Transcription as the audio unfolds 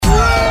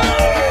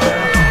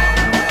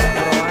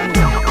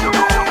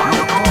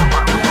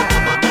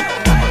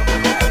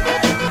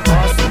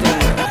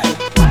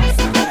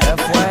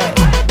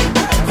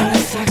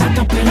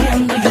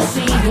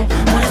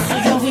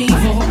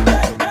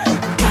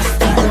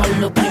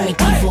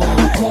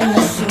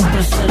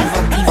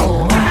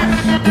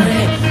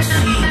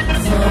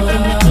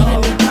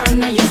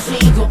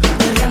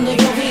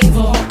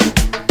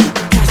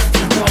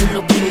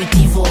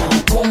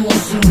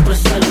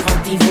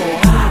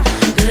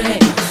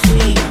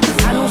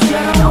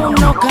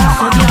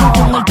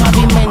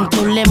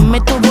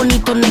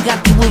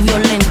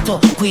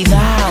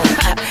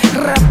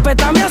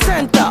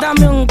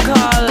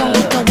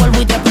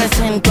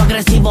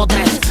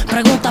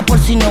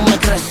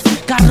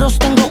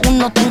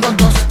uno, tengo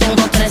dos,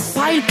 tengo tres.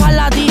 Pa' ir pa'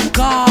 la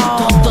disco,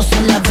 todos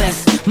a la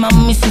vez.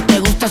 Mami, si te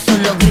gusta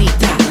solo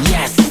grita,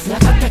 yes. La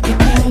gata que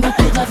tengo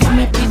todavía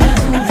me pide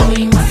duro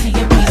y me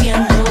sigue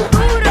pidiendo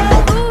duro,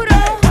 duro.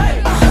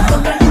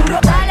 Ponme duro,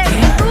 dale,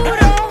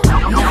 duro.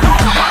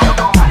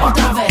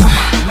 Otra vez.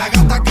 La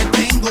gata que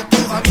tengo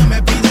todavía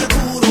me pide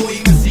duro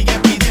y me sigue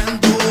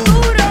pidiendo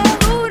duro,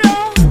 duro.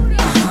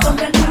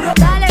 Ponme duro,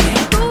 dale,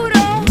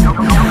 duro.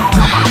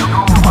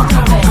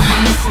 Otra vez.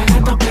 Esa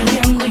gata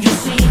peleando yo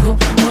sigo,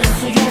 por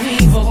eso yo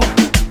vivo.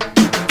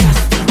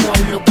 Castigo a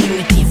lo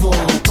primitivo,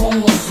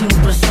 como sin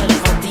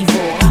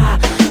preservativo.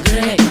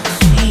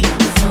 Agresivo.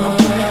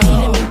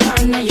 Mire mi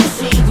pana, yo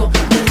sigo,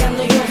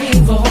 peleando yo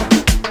vivo.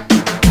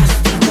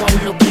 Castigo a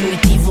lo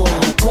primitivo,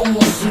 como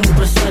sin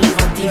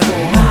preservativo.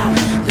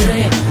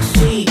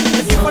 Agresivo.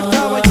 Si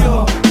faltaba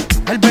yo,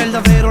 el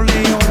verdadero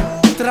león,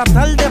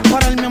 tratar de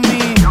pararme a mí.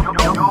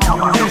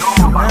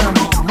 Esa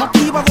mami,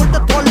 motivador de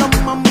toda la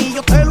mami.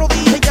 Yo te lo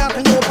dije, ya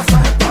tengo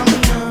pasaje pa'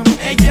 Miami.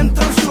 Ella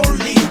entra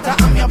solita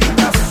a mi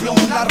habitación,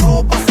 la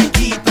ropa se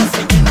quita,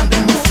 se llenan de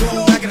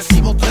emoción.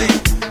 Agresivo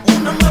 3,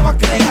 una nueva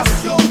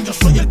creación. Yo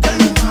soy el que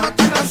lo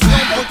mata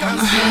canción por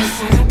canción.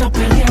 Esa gata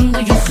peleando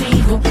yo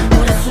sigo,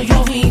 por eso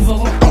yo vivo.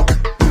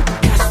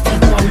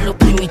 Castigo a lo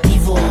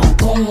primitivo,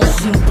 como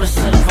sin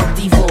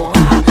preservativo.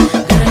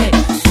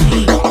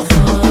 Agresivo.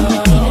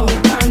 Mire mi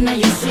pana,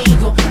 yo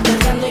sigo,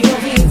 peleando yo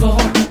vivo.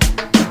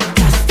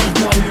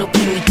 Castigo a lo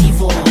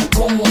primitivo,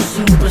 como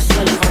sin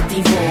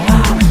preservativo.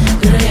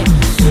 Agresivo.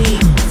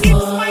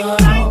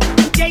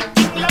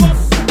 La voz,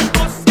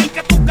 el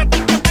que tu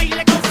gatita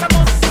baile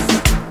gozamos.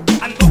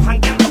 Ando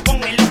jangueando con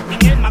el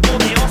Austin, el mago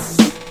de Oz.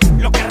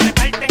 Lo que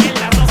reparten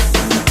el arroz.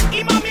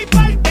 Y mami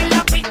parte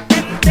la pista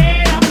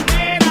entera,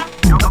 mera.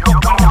 Lo que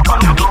guarda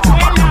con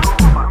habichuela.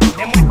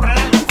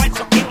 Demuéstrale a los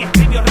falsos quién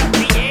escribió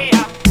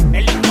rastrillea.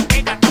 El himno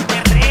que gata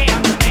perrea,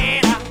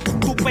 mera.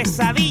 Tu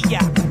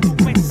pesadilla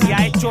se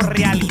ha hecho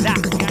realidad.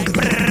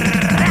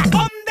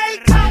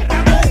 Underground,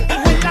 un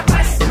hijo en la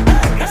 3.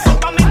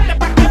 Solamente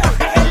pa' que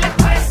bajes el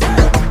estrés.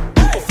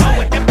 Tu flow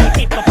es de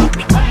poquito,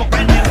 papi, como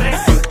carne de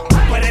res.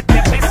 Tú eres de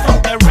peso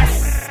de res.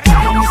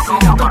 Esa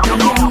gata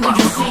peleando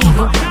yo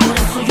sigo, por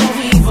eso yo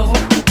vivo.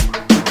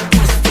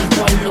 Castigo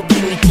a lo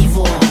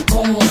primitivo,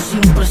 como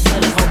sin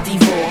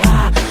preservativo.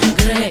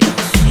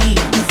 Agresivo.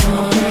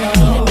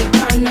 Mire mi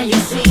pana, yo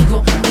sigo,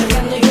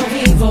 peleando yo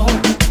vivo.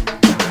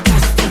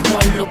 Castigo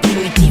a lo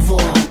primitivo,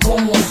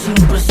 como sin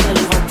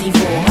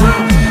preservativo.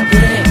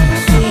 Agresivo.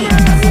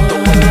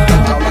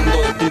 Hablando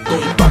de pito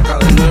y paca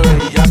de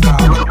 9 y acá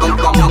hablan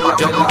tanta mierda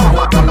que la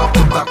boca la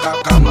testa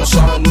caca. No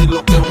saben ni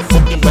lo que es un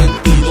fucking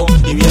 22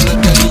 y vienen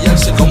a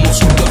guillarse como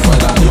si usted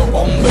fuera Dios.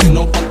 Hombre,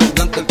 no tantos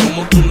gantes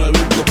como tú no he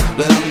visto.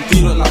 Le dan un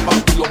tiro en la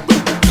pata y los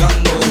ven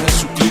buscando de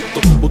Jesucristo.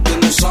 Usted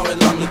no sabe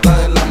la mitad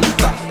de la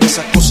mitad.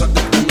 Esas cosas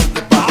que te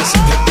mete parece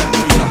que te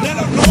mira. De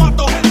los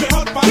novatos el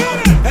mejor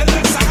parado, el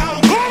rezagado.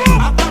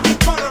 Hasta mis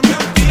panas me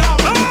han tirado.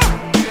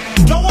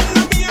 Yo en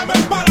la mía me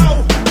he parado.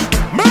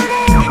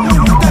 Ninguno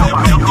de ustedes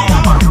me han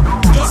llegado.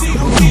 Yo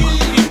sigo kill,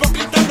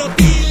 hipócrita no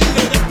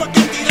tilde. Después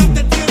que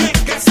tiraste tienes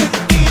que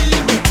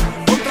sentirme.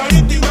 Contra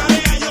viento y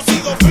marea yo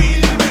sigo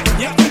firme.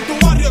 Y hasta en tu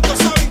barrio todos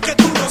saben que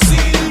tú no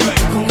sirves.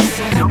 Con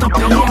esa gata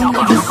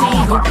peleando yo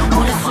sigo,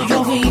 por eso yo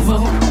vivo.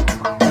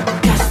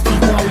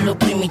 Castigo a lo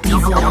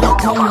primitivo,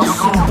 como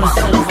sin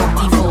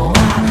preservativo.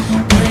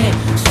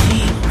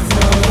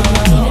 Agresivo.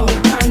 Mire mi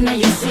pana,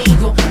 yo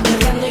sigo,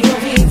 peleando yo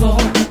vivo.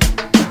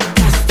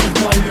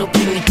 Castigo a lo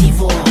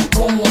primitivo,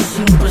 como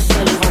sin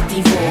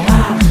preservativo.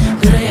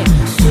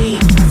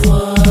 Agresivo.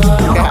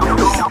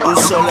 Un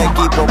solo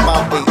equipo,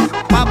 papi.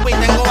 Papi,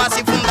 tengo base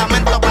y